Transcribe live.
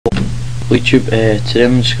YouTube, today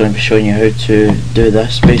I'm just going to be showing you how to do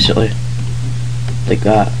this basically, like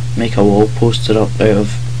that. Make a wall poster up out of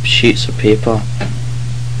sheets of paper.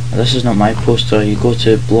 This is not my poster. You go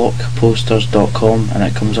to blockposters.com and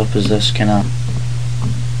it comes up as this kind of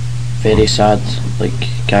very sad like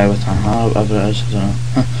guy with a hat or whatever it is, I don't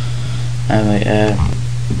know. Anyway,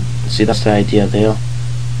 see, that's the idea there.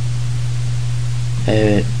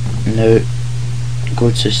 Now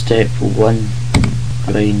go to step 1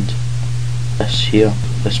 behind this here,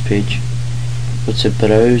 this page. Go to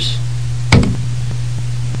browse,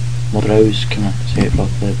 can I say it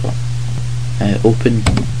properly, but open,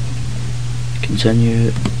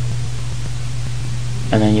 continue,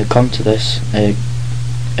 and then you come to this.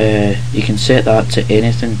 You can set that to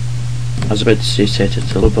anything. I was about to say set it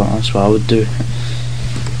to a little bit, that's what I would do.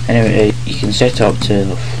 Anyway, you can set it up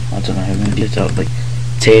to, I don't know how many, set it up like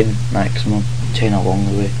 10 maximum, 10 along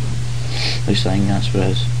the way. At least I think that's what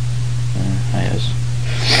it is. It is.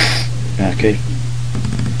 Okay.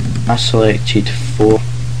 I selected 4,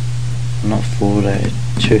 not 4,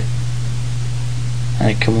 2. And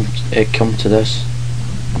it come to this,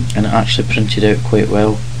 and it actually printed out quite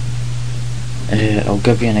well. I'll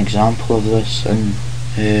give you an example of this, and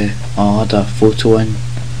I'll add a photo in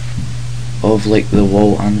of like the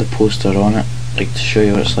wall and the poster on it, like to show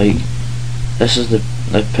you what it's like. This is the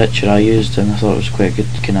picture I used, and I thought it was quite a good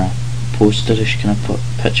kind of posterish kind of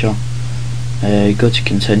picture. Go to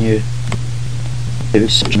continue. It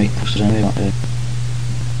was such a make posters anyway, but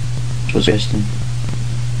it was interesting.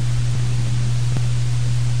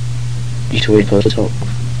 You need to wait for the top.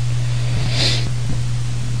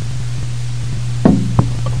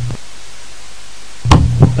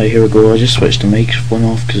 Right, here we go. I just switched the microphone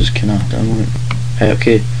off because it's kind of annoying.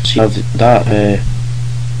 Okay, so you have that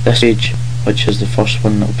this page, which is the first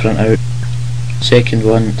one that will print out. Second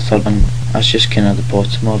one, third one, that's just kind of the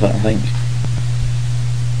bottom of it, I think.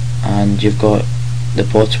 And you've got the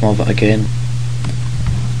bottom of it again.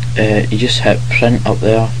 You just hit print up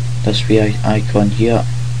there, this wee icon here.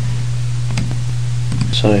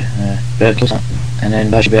 Sorry, and then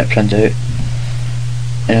that should be it printed out.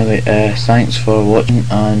 Anyway, thanks for watching,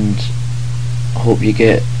 and I hope you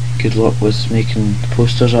get good luck with making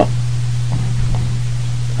posters up.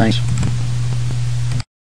 Thanks.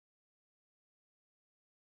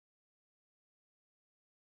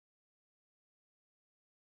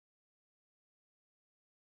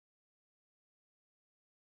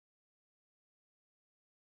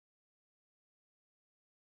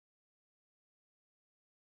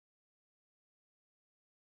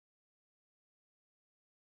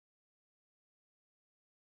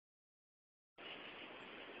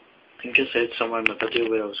 I think I said somewhere in the video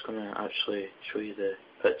where I was going to actually show you the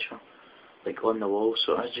picture, like on the wall.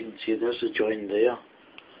 So as you can see, there's the join there,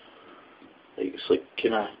 like it's like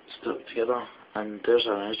kind of stuck together, and there's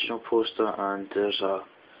an original poster, and there's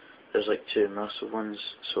like 2 massive ones.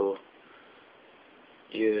 So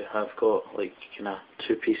you have got like kind of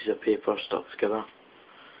 2 pieces of paper stuck together.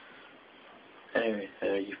 Anyway,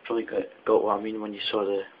 you've probably got what I mean when you saw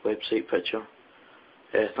the website picture.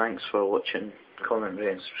 Thanks for watching. Comment,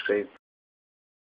 rate and subscribe.